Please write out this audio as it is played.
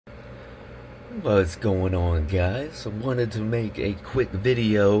What's going on, guys? I wanted to make a quick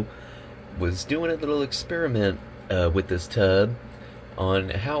video. Was doing a little experiment with this tub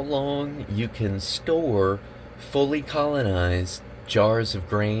on how long you can store fully colonized jars of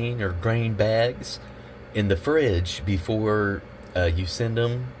grain or grain bags in the fridge before you send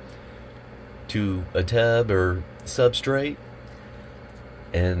them to a tub or substrate.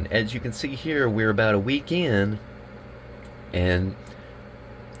 And as you can see here, we're about a week in, and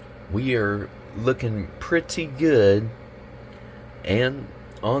we are looking pretty good and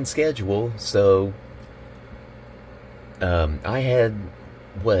on schedule. So I had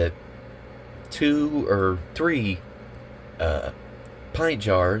what, 2 or 3 pint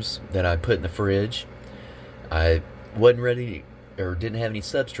jars that I put in the fridge. I wasn't ready or didn't have any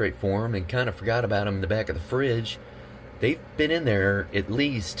substrate for them and kind of forgot about them in the back of the fridge. They've been in there at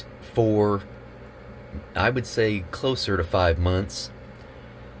least for, I would say, closer to 5 months.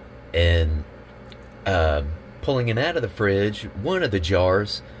 And pulling it out of the fridge, one of the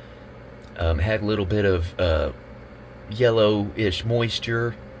jars had a little bit of yellowish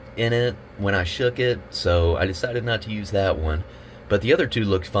moisture in it when I shook it, so I decided not to use that one. But the other 2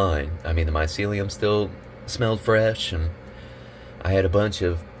 looked fine. I mean, the mycelium still smelled fresh, and I had a bunch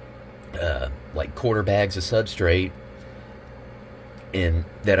of like quarter bags of substrate in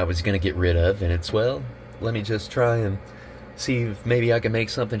that I was going to get rid of, and it's, well, let me just try and see if maybe I can make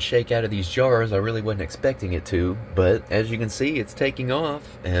something shake out of these jars. I really wasn't expecting it to, but as you can see, it's taking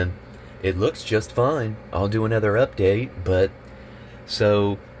off, and it looks just fine. I'll do another update, but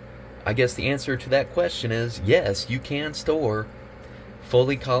so I guess the answer to that question is yes, you can store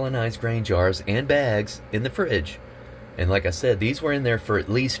fully colonized grain jars and bags in the fridge. And like I said, these were in there for at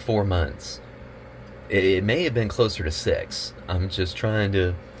least 4 months. It may have been closer to 6. I'm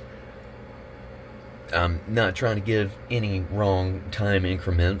not trying to give any wrong time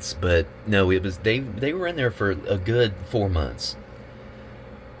increments, but no, it was they were in there for a good 4 months.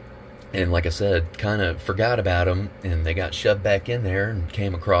 And like I said, kind of forgot about them, and they got shoved back in there and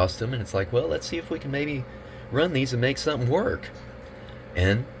came across them, and it's like, well, let's see if we can maybe run these and make something work.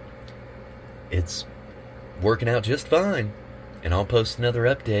 And it's working out just fine. And I'll post another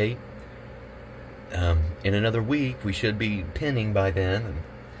update in another week. We should be pinning by then.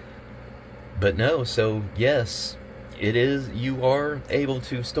 But no, so yes, it is, you are able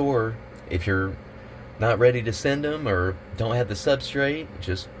to store. If you're not ready to send them or don't have the substrate,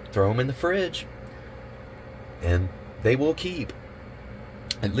 just throw them in the fridge, and they will keep,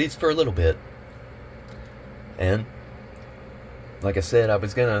 at least for a little bit. And like I said,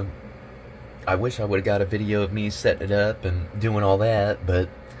 I wish I would have got a video of me setting it up and doing all that, but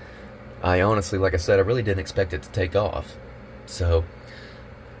I honestly, like I said, I really didn't expect it to take off. So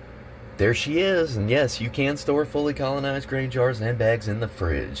there she is, and yes, you can store fully colonized grain jars and bags in the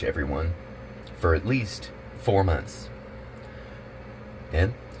fridge, everyone, for at least 4 months.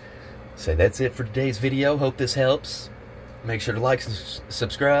 And so that's it for today's video. Hope this helps. Make sure to like and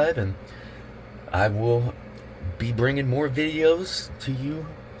subscribe, and I will be bringing more videos to you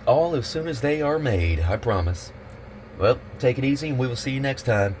all as soon as they are made, I promise. Well, take it easy, and we will see you next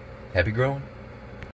time. Happy growing.